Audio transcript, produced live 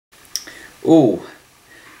Ooh,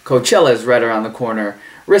 Coachella is right around the corner,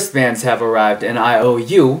 wristbands have arrived, and I owe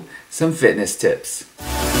you some fitness tips.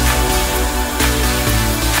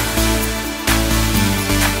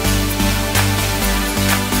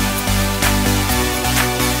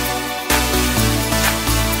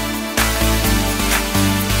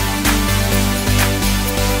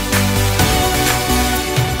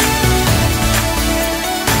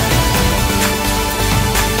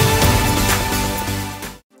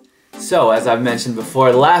 So, as I've mentioned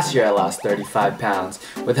before, last year I lost 35 pounds.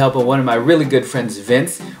 With help of one of my really good friends,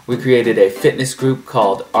 Vince, we created a fitness group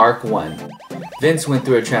called ARC1. Vince went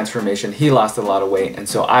through a transformation, he lost a lot of weight, and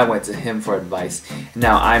so I went to him for advice.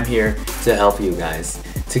 Now I'm here to help you guys.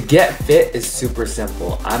 To get fit is super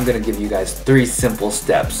simple. I'm gonna give you guys 3 simple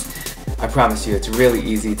steps. I promise you it's really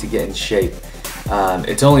easy to get in shape.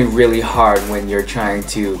 It's only really hard when you're trying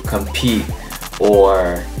to compete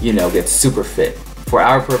or, get super fit. For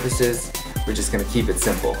our purposes, we're just gonna keep it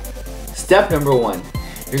simple. Step number 1,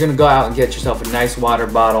 you're gonna go out and get yourself a nice water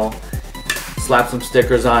bottle, slap some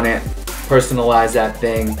stickers on it, personalize that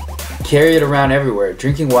thing, carry it around everywhere.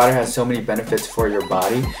 Drinking water has so many benefits for your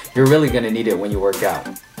body, you're really gonna need it when you work out.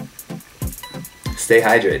 Stay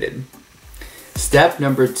hydrated. Step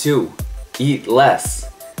number 2, eat less.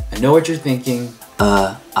 I know what you're thinking,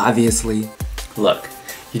 obviously. Look,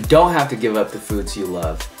 you don't have to give up the foods you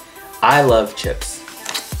love. I love chips.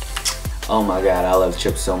 Oh my god, I love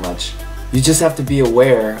chips so much. You just have to be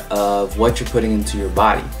aware of what you're putting into your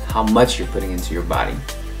body, how much you're putting into your body.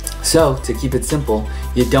 So, to keep it simple,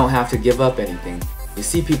 you don't have to give up anything. You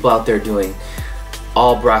see people out there doing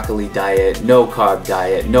all broccoli diet, no carb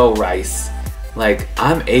diet, no rice. Like,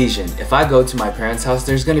 I'm Asian. If I go to my parents' house,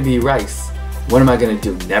 there's gonna be rice. What am I gonna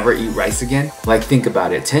do, never eat rice again? Like, think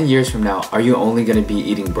about it, 10 years from now, are you only gonna be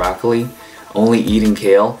eating broccoli, only eating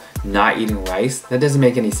kale, not eating rice? That doesn't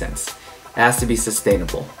make any sense. It has to be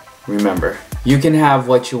sustainable. Remember, you can have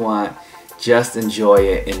what you want, just enjoy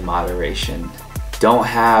it in moderation. Don't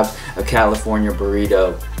have a California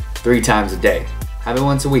burrito 3 times a day. Have it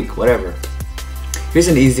once a week, whatever. Here's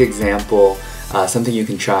an easy example, something you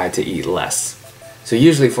can try to eat less. So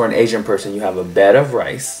usually for an Asian person, you have a bed of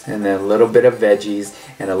rice and then a little bit of veggies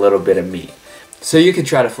and a little bit of meat. So you could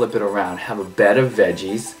try to flip it around. Have a bed of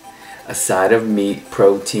veggies, a side of meat,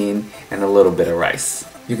 protein, and a little bit of rice.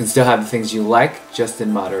 You can still have the things you like, just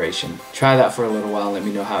in moderation. Try that for a little while and let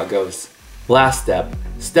me know how it goes. Last step,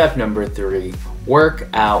 step number 3, work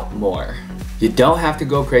out more. You don't have to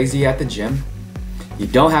go crazy at the gym. You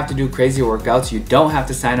don't have to do crazy workouts. You don't have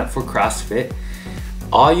to sign up for CrossFit.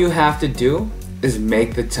 All you have to do is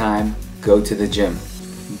make the time, go to the gym.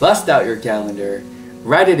 Bust out your calendar,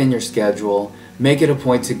 write it in your schedule, make it a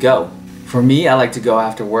point to go. For me, I like to go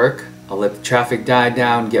after work. I'll let the traffic die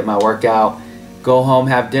down, get my workout, go home,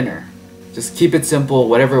 have dinner. Just keep it simple,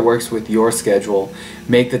 whatever works with your schedule,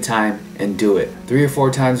 make the time and do it. 3 or 4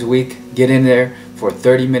 times a week, get in there for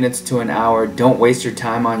 30 minutes to an hour. Don't waste your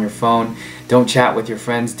time on your phone. Don't chat with your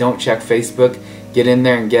friends, don't check Facebook. Get in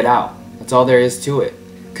there and get out. That's all there is to it.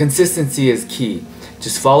 Consistency is key.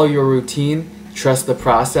 Just follow your routine, trust the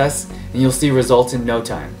process, and you'll see results in no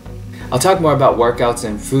time. I'll talk more about workouts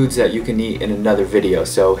and foods that you can eat in another video,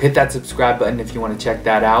 so hit that subscribe button if you want to check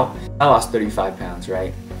that out. I lost 35 pounds,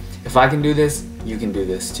 right? If I can do this, you can do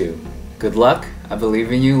this too. Good luck, I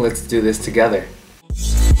believe in you, let's do this together.